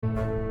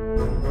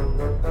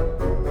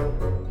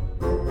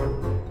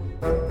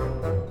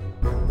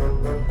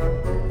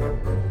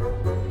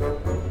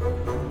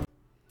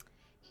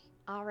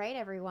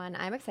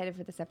excited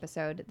for this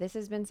episode. This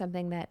has been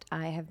something that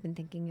I have been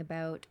thinking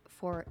about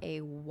for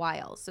a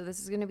while. So, this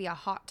is going to be a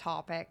hot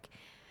topic.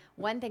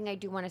 One thing I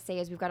do want to say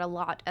is we've got a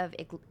lot of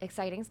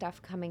exciting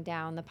stuff coming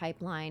down the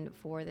pipeline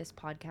for this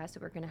podcast. So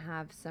we're going to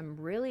have some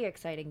really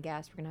exciting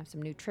guests. We're going to have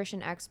some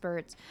nutrition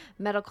experts,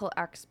 medical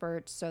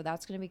experts. So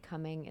that's going to be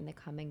coming in the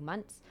coming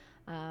months.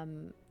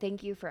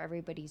 Thank you for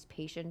everybody's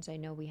patience. I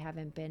know we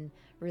haven't been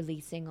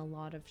releasing a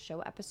lot of show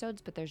episodes,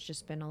 but there's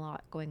just been a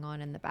lot going on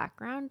in the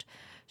background.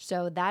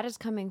 So that is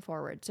coming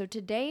forward. So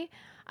today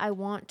I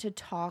want to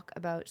talk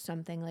about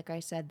something, like I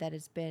said, that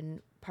has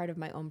been part of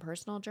my own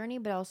personal journey,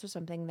 but also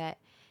something that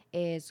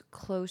is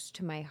close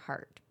to my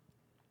heart.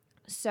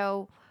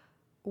 So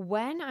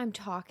when I'm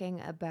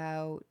talking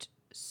about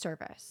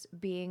service,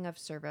 being of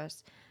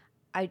service,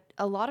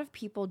 a lot of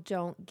people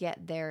don't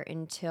get there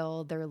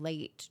until their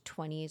late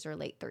 20s or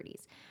late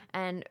 30s.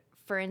 And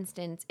for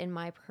instance, in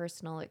my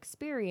personal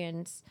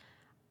experience,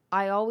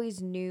 I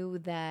always knew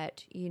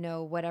that,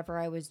 whatever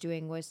I was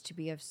doing was to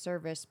be of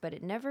service, but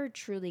it never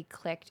truly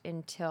clicked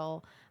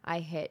until I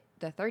hit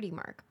the 30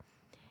 mark.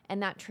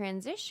 And that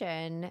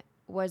transition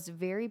was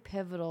very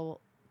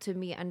pivotal to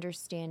me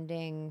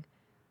understanding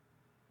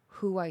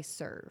who I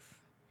serve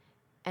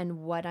and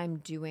what I'm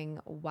doing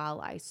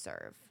while I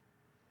serve.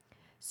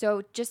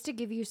 So just to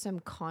give you some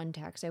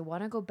context, I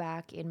want to go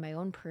back in my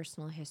own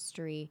personal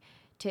history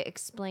to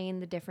explain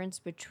the difference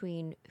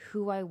between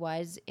who I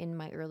was in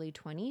my early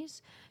 20s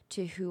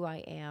to who I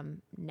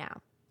am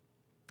now.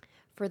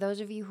 For those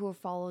of you who have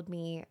followed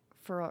me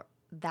for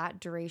that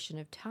duration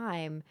of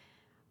time,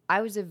 I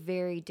was a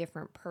very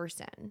different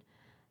person.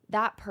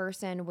 That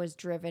person was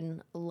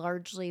driven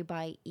largely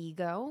by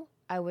ego.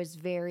 I was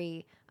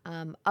very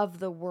of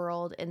the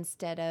world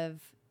instead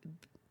of,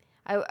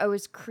 I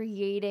was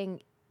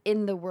creating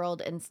in the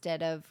world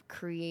instead of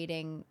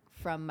creating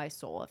from my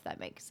soul, if that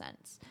makes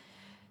sense.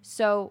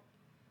 So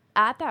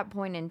at that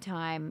point in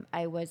time,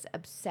 I was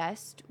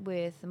obsessed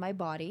with my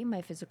body,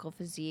 my physical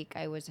physique.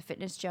 I was a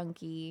fitness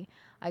junkie.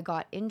 I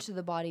got into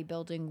the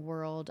bodybuilding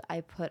world.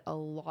 I put a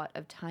lot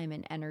of time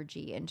and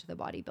energy into the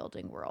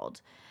bodybuilding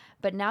world.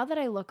 But now that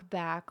I look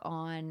back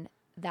on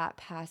that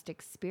past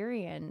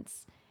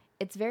experience,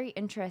 it's very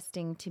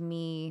interesting to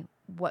me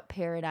what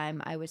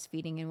paradigm I was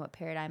feeding and what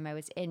paradigm I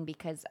was in,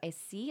 because I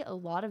see a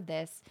lot of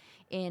this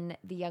in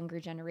the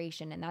younger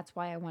generation. And that's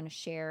why I want to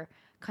share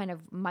kind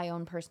of my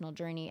own personal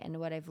journey and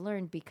what I've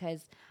learned,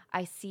 because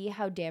I see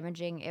how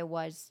damaging it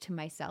was to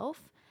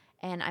myself.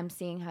 And I'm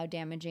seeing how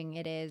damaging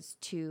it is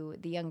to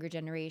the younger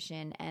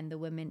generation and the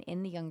women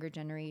in the younger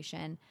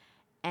generation.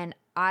 And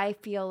I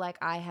feel like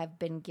I have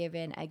been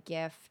given a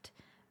gift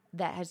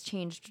that has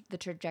changed the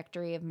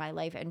trajectory of my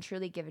life and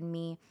truly given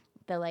me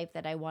the life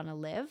that I want to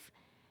live.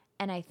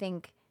 And I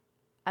think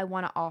I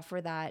want to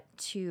offer that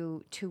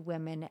to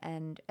women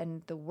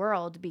and the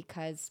world,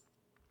 because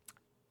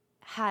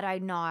had I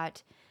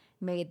not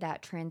made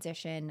that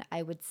transition,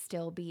 I would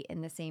still be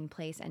in the same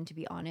place. And to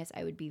be honest,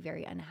 I would be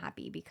very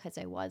unhappy, because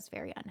I was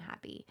very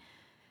unhappy.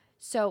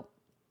 So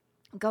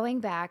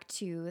going back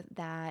to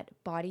that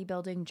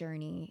bodybuilding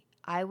journey,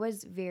 I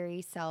was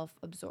very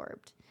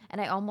self-absorbed. And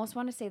I almost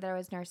want to say that I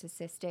was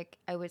narcissistic.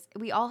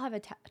 We all have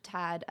a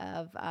tad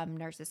of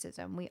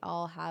narcissism. We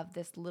all have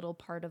this little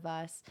part of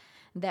us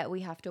that we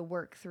have to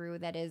work through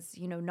that is,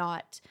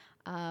 not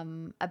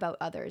about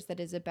others, that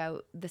is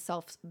about the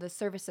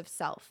service of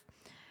self.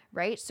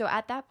 Right? So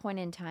at that point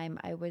in time,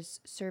 I was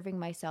serving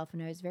myself,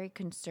 and I was very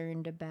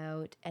concerned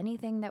about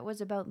anything that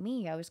was about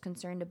me. I was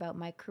concerned about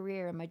my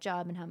career and my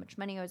job and how much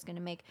money I was going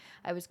to make.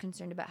 I was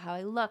concerned about how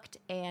I looked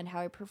and how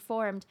I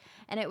performed.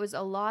 And it was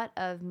a lot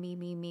of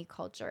me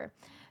culture.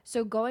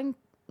 So going,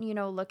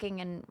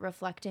 looking and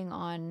reflecting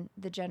on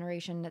the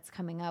generation that's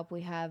coming up,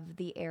 we have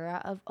the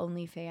era of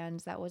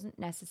OnlyFans. That wasn't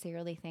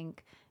necessarily,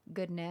 thank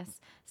goodness,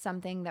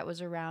 something that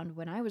was around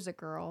when I was a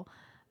girl,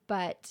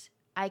 but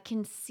I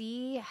can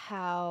see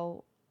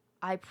how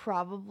I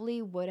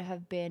probably would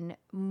have been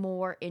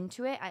more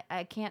into it.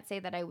 I can't say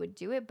that I would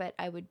do it, but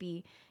I would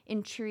be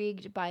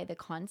intrigued by the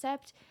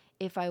concept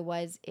if I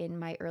was in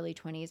my early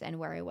 20s and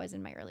where I was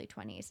in my early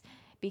 20s,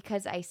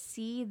 because I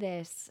see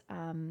this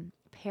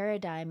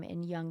paradigm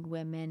in young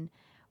women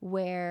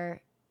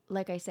where,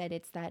 like I said,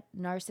 it's that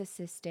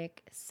narcissistic,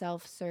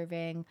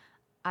 self-serving,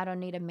 I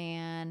don't need a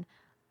man,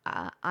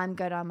 I'm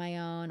good on my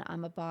own,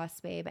 I'm a boss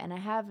babe, and I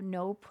have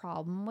no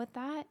problem with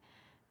that.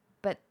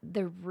 But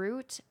the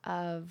root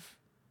of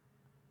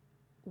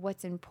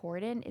what's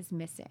important is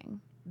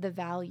missing. The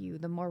value,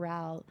 the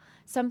morale,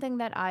 something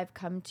that I've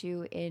come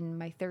to in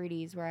my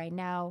 30s, where I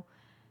now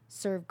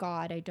serve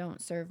God. I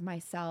don't serve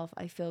myself.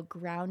 I feel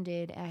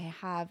grounded. I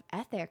have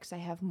ethics. I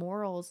have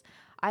morals.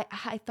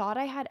 I thought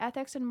I had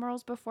ethics and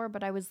morals before,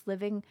 but I was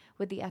living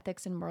with the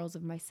ethics and morals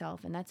of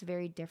myself. And that's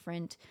very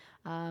different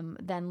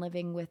than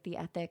living with the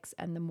ethics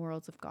and the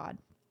morals of God,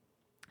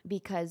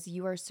 because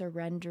you are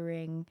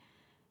surrendering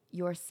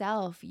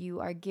yourself.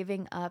 You are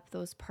giving up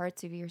those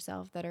parts of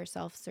yourself that are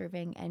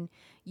self-serving, and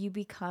you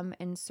become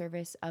in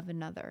service of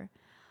another.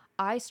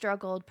 I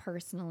struggled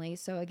personally.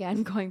 So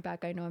again, going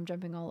back, I know I'm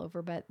jumping all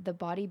over, but the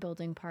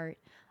bodybuilding part,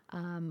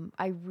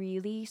 I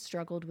really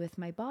struggled with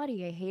my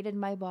body. I hated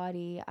my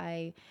body.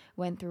 I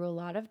went through a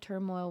lot of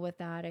turmoil with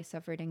that. I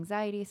suffered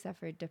anxiety,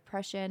 suffered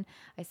depression,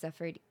 I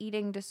suffered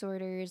eating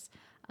disorders,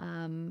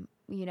 and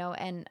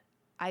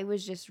I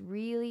was just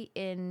really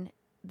in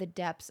the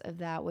depths of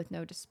that with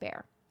no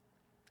despair.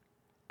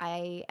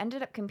 I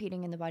ended up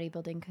competing in the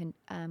bodybuilding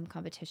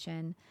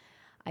competition.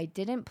 I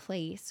didn't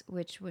place,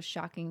 which was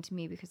shocking to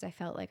me because I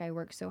felt like I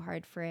worked so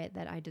hard for it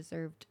that I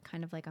deserved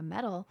kind of like a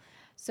medal.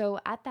 So,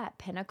 at that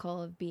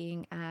pinnacle of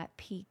being at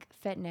peak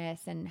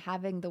fitness and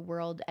having the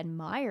world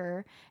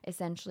admire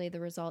essentially the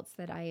results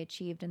that I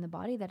achieved and the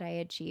body that I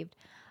achieved,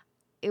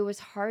 it was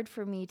hard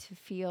for me to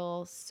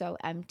feel so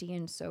empty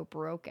and so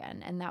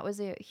broken. And that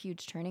was a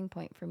huge turning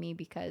point for me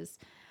because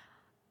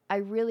I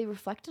really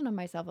reflected on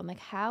myself. I'm like,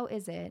 how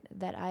is it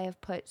that I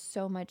have put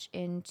so much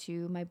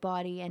into my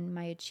body and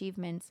my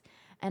achievements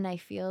and I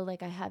feel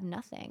like I have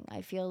nothing?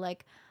 I feel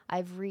like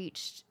I've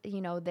reached,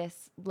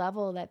 this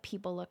level that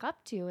people look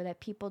up to,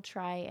 that people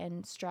try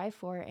and strive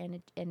for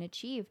and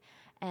achieve.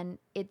 And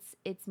it's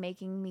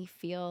making me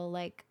feel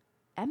like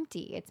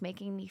empty. It's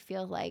making me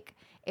feel like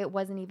it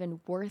wasn't even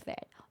worth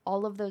it.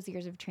 All of those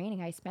years of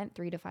training, I spent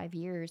 3 to 5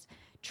 years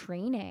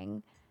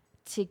training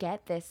to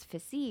get this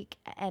physique,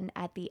 and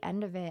at the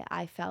end of it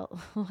I felt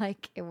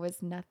like it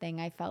was nothing.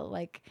 I felt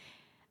like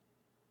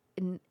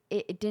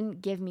it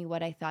didn't give me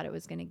what I thought it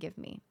was going to give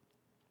me.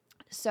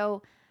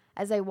 So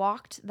as I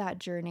walked that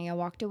journey, I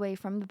walked away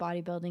from the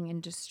bodybuilding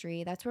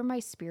industry. That's where my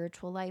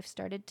spiritual life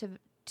started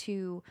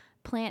to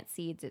plant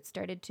seeds. It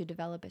started to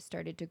develop, it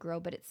started to grow,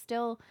 but it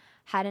still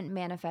hadn't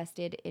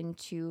manifested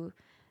into,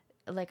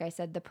 like I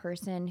said, the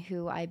person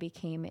who I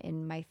became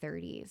in my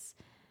 30s.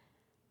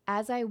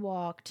 As I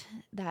walked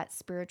that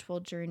spiritual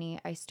journey,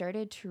 I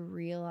started to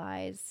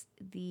realize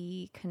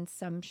the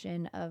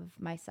consumption of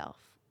myself.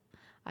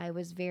 I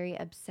was very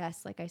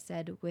obsessed, like I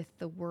said, with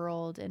the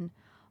world and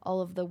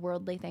all of the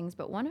worldly things.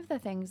 But one of the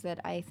things that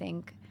I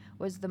think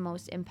was the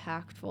most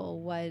impactful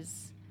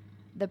was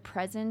the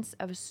presence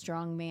of a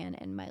strong man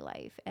in my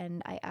life.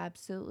 And I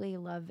absolutely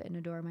love and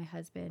adore my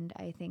husband.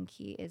 I think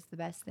he is the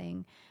best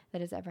thing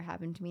that has ever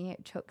happened to me.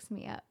 It chokes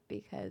me up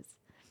because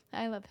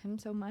I love him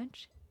so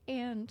much.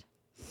 And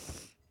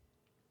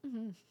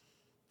I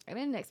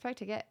didn't expect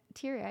to get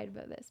teary-eyed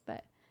about this,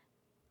 but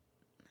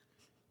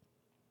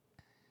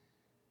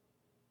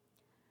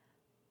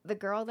the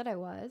girl that I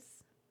was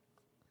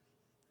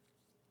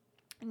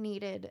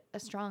needed a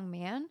strong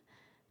man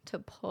to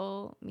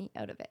pull me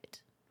out of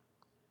it.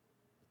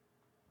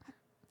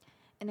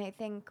 And I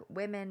think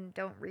women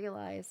don't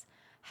realize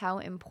how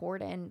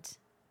important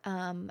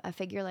a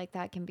figure like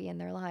that can be in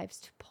their lives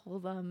to pull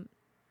them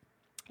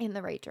in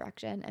the right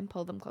direction and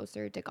pull them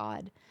closer to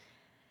God.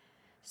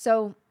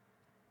 So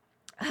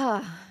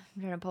I'm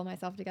trying to pull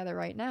myself together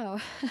right now,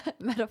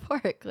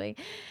 metaphorically.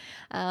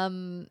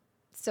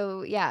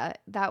 So yeah,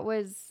 that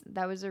was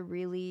a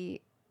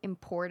really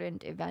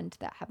important event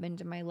that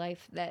happened in my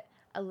life that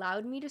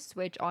allowed me to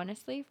switch,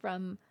 honestly,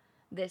 from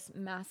this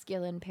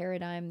masculine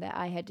paradigm that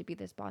I had to be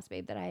this boss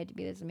babe, that I had to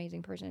be this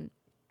amazing person,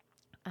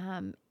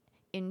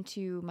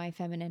 into my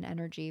feminine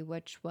energy,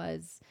 which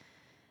was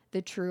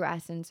the true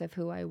essence of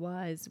who I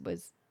was,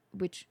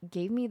 which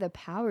gave me the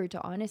power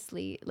to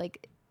honestly,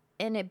 like,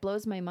 and it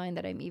blows my mind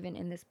that I'm even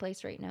in this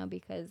place right now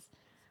because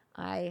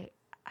I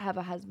have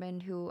a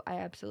husband who I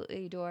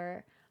absolutely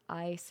adore.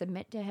 I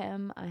submit to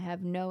him. I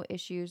have no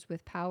issues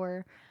with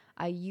power.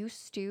 I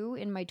used to,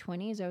 in my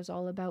 20s, I was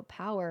all about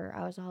power.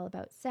 I was all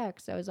about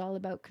sex. I was all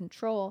about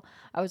control.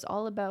 I was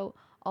all about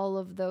all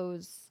of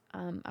those,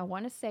 I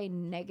want to say,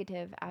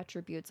 negative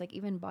attributes, like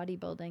even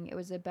bodybuilding. It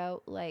was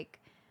about like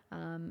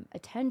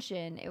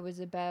attention. It was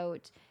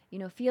about,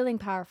 feeling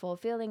powerful,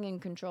 feeling in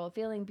control,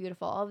 feeling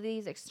beautiful, all of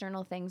these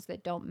external things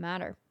that don't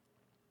matter.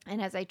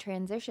 And as I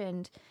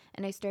transitioned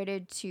and I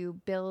started to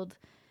build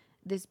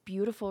this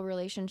beautiful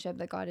relationship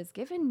that God has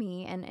given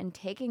me and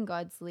taking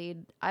God's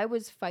lead, I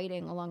was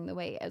fighting along the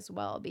way as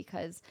well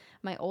because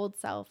my old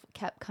self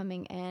kept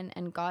coming in,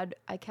 and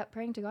I kept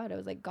praying to God. I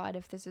was like, God,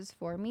 if this is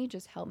for me,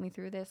 just help me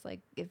through this.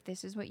 Like, if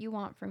this is what you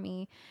want for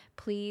me,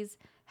 please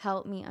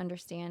help me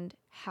understand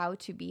how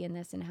to be in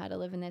this and how to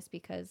live in this,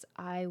 because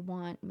I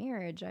want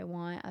marriage. I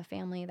want a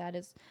family that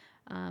is,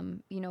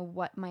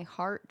 what my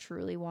heart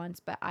truly wants,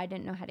 but I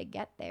didn't know how to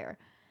get there.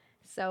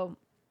 So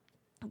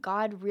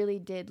God really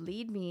did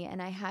lead me, and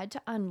I had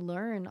to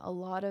unlearn a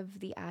lot of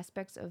the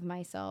aspects of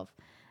myself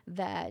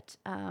that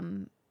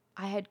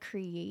I had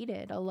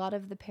created, a lot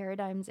of the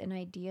paradigms and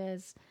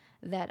ideas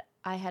that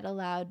I had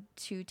allowed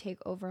to take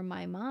over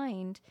my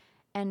mind,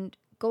 and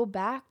go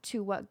back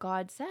to what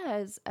God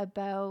says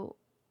about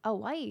a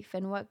wife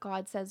and what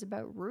God says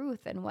about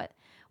Ruth and what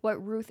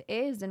Ruth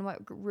is and what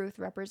Ruth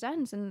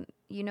represents, and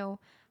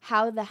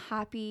how the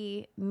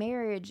happy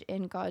marriage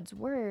in God's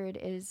word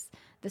is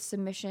the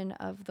submission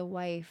of the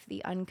wife,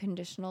 the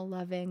unconditional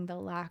loving, the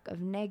lack of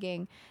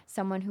negging,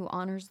 someone who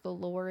honors the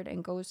Lord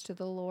and goes to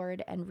the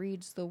Lord and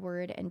reads the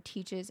word and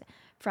teaches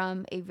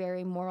from a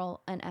very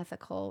moral and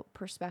ethical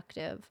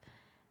perspective.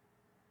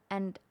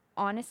 And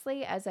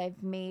honestly, as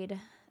I've made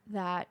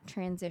that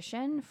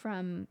transition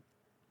from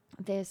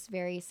this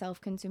very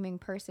self-consuming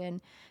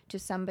person to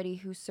somebody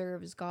who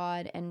serves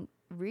God and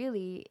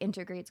really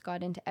integrates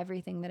God into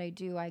everything that I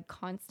do. I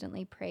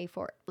constantly pray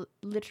for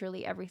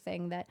literally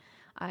everything, that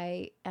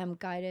I am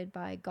guided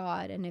by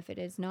God, and if it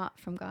is not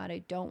from God,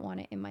 I don't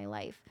want it in my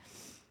life.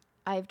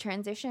 I've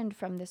transitioned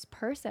from this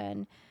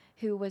person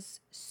who was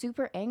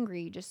super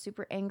angry, just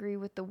super angry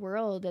with the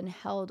world, and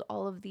held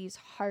all of these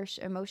harsh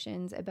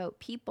emotions about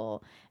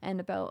people and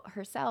about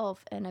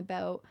herself and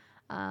about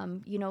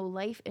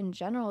life in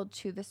general,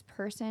 to this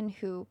person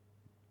who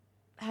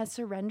has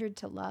surrendered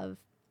to love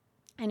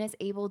and is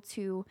able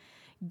to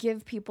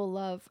give people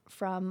love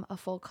from a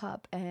full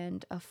cup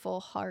and a full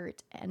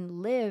heart,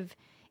 and live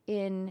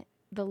in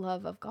the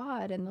love of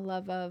God and the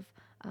love of,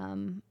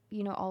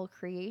 all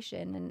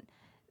creation. And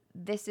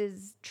this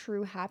is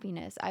true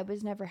happiness. I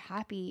was never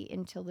happy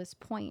until this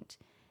point.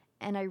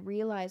 And I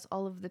realized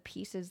all of the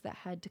pieces that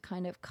had to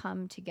kind of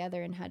come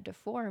together and had to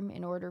form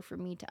in order for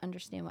me to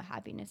understand what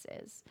happiness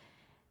is.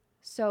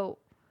 So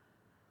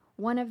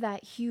one of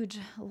that huge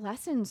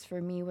lessons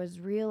for me was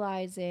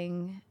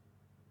realizing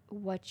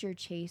what you're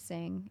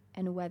chasing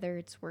and whether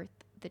it's worth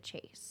the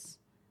chase.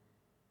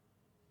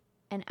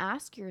 And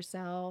ask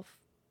yourself,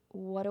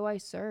 what do I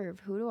serve?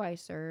 Who do I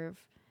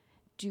serve?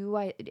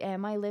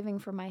 Am I living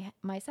for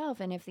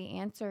myself? And if the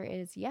answer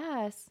is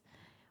yes,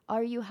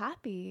 are you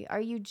happy?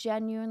 Are you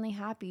genuinely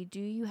happy? Do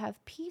you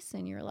have peace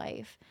in your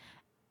life?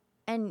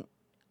 And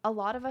a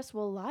lot of us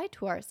will lie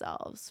to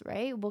ourselves,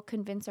 right? We'll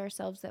convince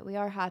ourselves that we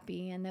are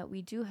happy and that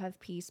we do have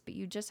peace, but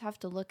you just have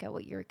to look at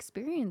what you're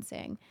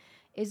experiencing.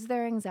 Is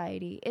there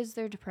anxiety? Is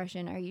there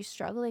depression? Are you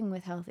struggling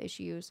with health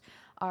issues?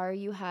 Are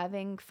you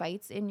having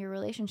fights in your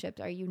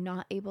relationships? Are you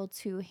not able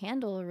to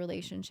handle a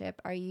relationship?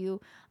 Are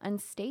you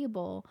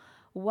unstable?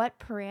 What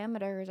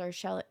parameters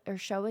are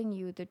showing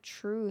you the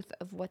truth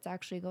of what's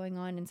actually going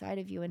on inside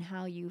of you and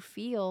how you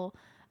feel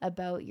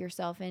about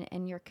yourself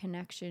and your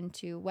connection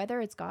to,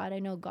 whether it's God. I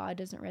know God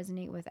doesn't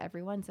resonate with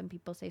everyone. Some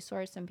people say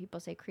source, some people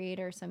say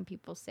creator, some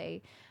people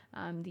say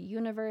the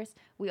universe.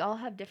 We all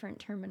have different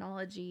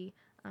terminology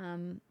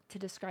to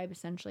describe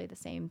essentially the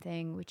same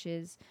thing, which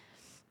is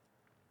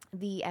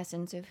the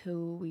essence of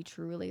who we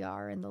truly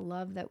are and the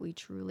love that we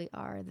truly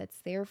are that's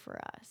there for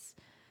us.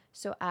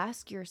 So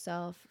ask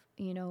yourself,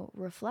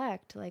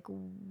 reflect, like,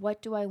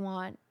 what do I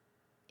want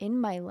in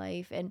my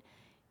life? And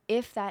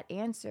if that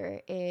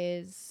answer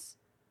is,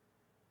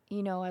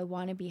 I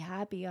want to be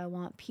happy, I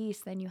want peace,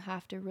 then you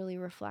have to really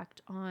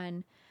reflect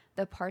on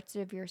the parts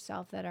of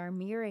yourself that are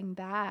mirroring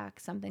back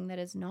something that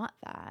is not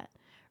that,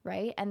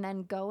 right? And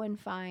then go and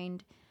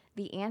find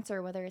the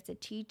answer, whether it's a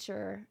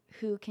teacher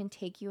who can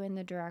take you in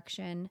the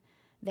direction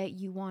that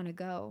you want to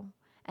go.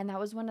 And that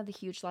was one of the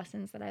huge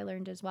lessons that I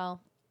learned as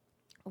well,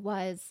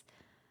 was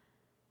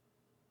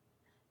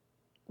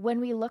when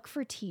we look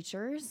for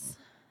teachers,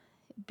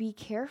 be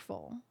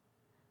careful,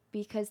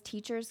 because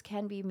teachers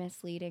can be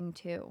misleading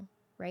too,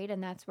 right?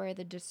 And that's where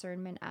the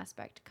discernment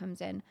aspect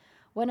comes in.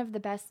 One of the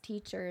best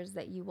teachers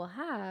that you will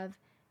have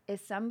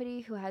is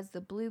somebody who has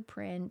the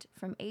blueprint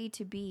from A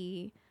to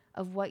B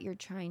of what you're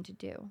trying to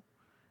do,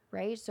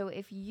 right? So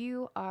if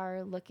you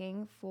are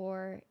looking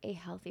for a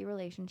healthy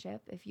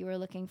relationship, if you are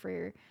looking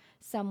for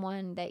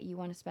someone that you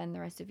want to spend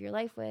the rest of your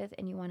life with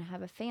and you want to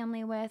have a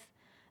family with,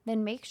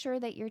 then make sure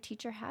that your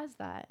teacher has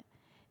that.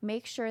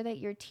 Make sure that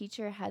your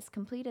teacher has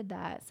completed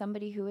that.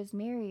 Somebody who is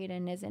married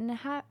and is in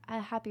a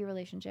happy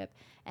relationship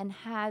and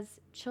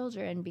has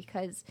children,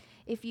 because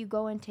if you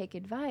go and take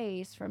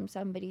advice from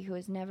somebody who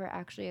has never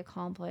actually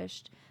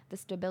accomplished the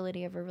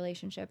stability of a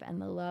relationship and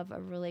the love of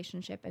a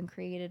relationship and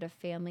created a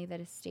family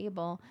that is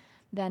stable,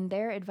 then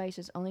their advice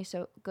is only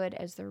so good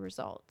as their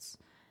results.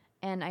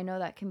 And I know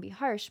that can be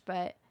harsh,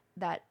 but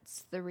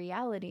that's the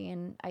reality.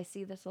 And I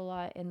see this a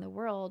lot in the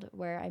world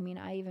where,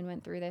 I even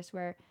went through this,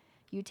 where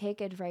you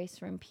take advice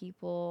from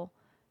people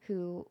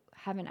who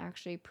haven't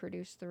actually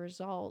produced the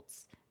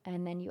results,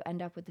 and then you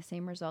end up with the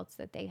same results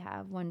that they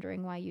have,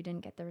 wondering why you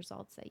didn't get the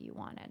results that you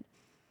wanted.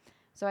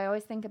 So I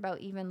always think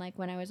about, even like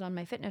when I was on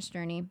my fitness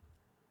journey,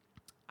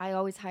 I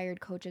always hired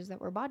coaches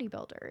that were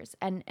bodybuilders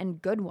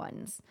and good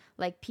ones,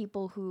 like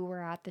people who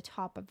were at the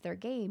top of their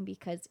game,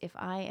 because if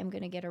I am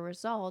going to get a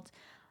result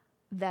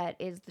that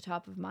is the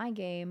top of my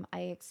game,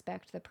 I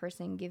expect the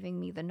person giving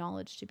me the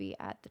knowledge to be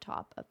at the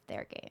top of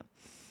their game.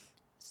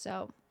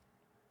 So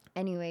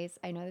anyways,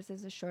 I know this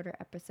is a shorter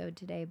episode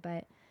today,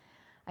 but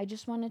I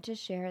just wanted to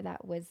share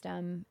that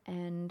wisdom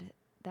and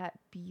that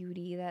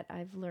beauty that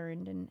I've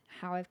learned and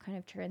how I've kind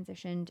of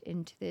transitioned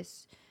into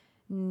this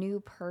new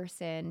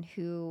person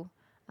who,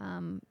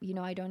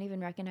 I don't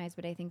even recognize,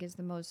 but I think is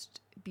the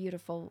most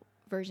beautiful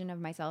version of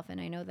myself.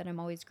 And I know that I'm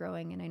always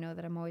growing, and I know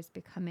that I'm always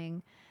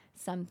becoming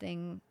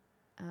something,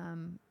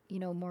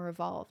 more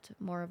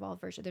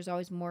evolved version. There's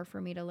always more for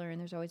me to learn.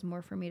 There's always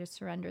more for me to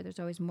surrender. There's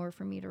always more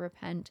for me to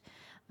repent.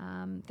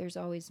 There's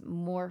always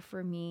more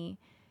for me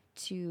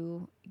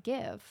to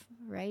give,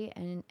 right?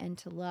 And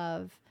to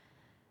love.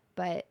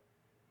 But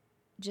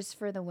just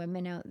for the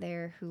women out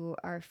there who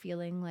are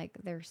feeling like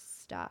they're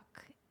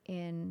stuck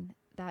in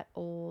that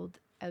old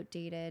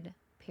outdated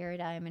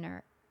paradigm and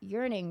are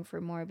yearning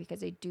for more,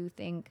 because I do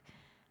think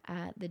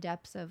at the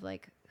depths of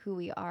like who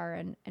we are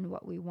and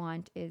what we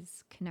want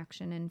is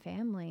connection and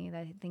family.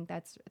 I think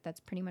that's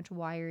pretty much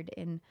wired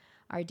in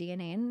our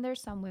DNA. And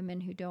there's some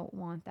women who don't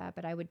want that,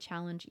 but I would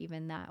challenge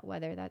even that,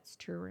 whether that's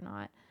true or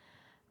not.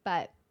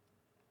 But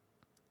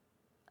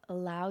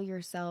allow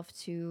yourself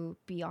to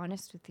be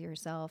honest with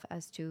yourself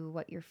as to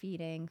what you're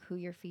feeding, who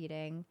you're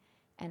feeding,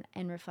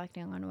 and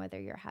reflecting on whether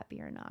you're happy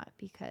or not.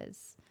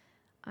 Because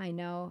I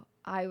know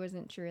I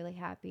wasn't truly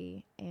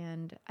happy,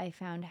 and I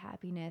found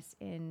happiness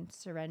in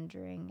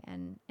surrendering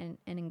and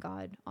in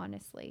God,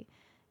 honestly.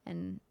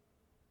 And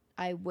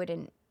I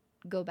wouldn't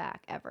go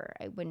back ever.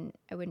 I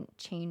wouldn't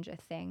change a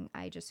thing.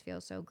 I just feel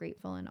so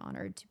grateful and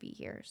honored to be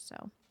here.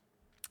 So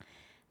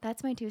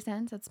that's my 2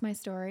 cents. That's my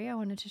story. I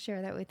wanted to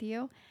share that with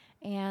you.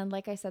 And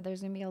like I said,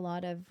 there's going to be a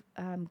lot of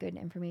good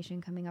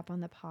information coming up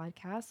on the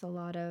podcast, a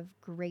lot of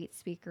great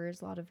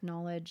speakers, a lot of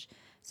knowledge.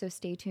 So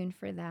stay tuned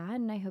for that.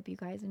 And I hope you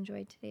guys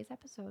enjoyed today's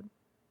episode.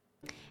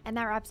 And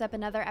that wraps up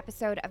another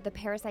episode of the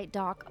Parasite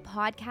Doc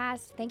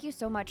podcast. Thank you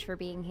so much for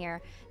being here.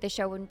 The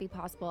show wouldn't be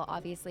possible,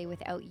 obviously,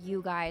 without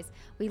you guys.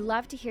 We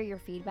love to hear your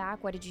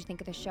feedback. What did you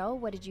think of the show?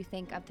 What did you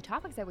think of the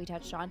topics that we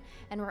touched on?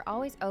 And we're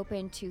always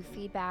open to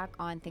feedback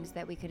on things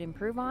that we could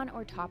improve on,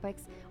 or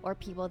topics or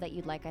people that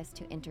you'd like us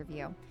to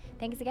interview.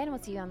 Thanks again.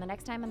 We'll see you on the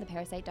next time on the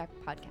Parasite Doc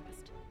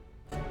podcast.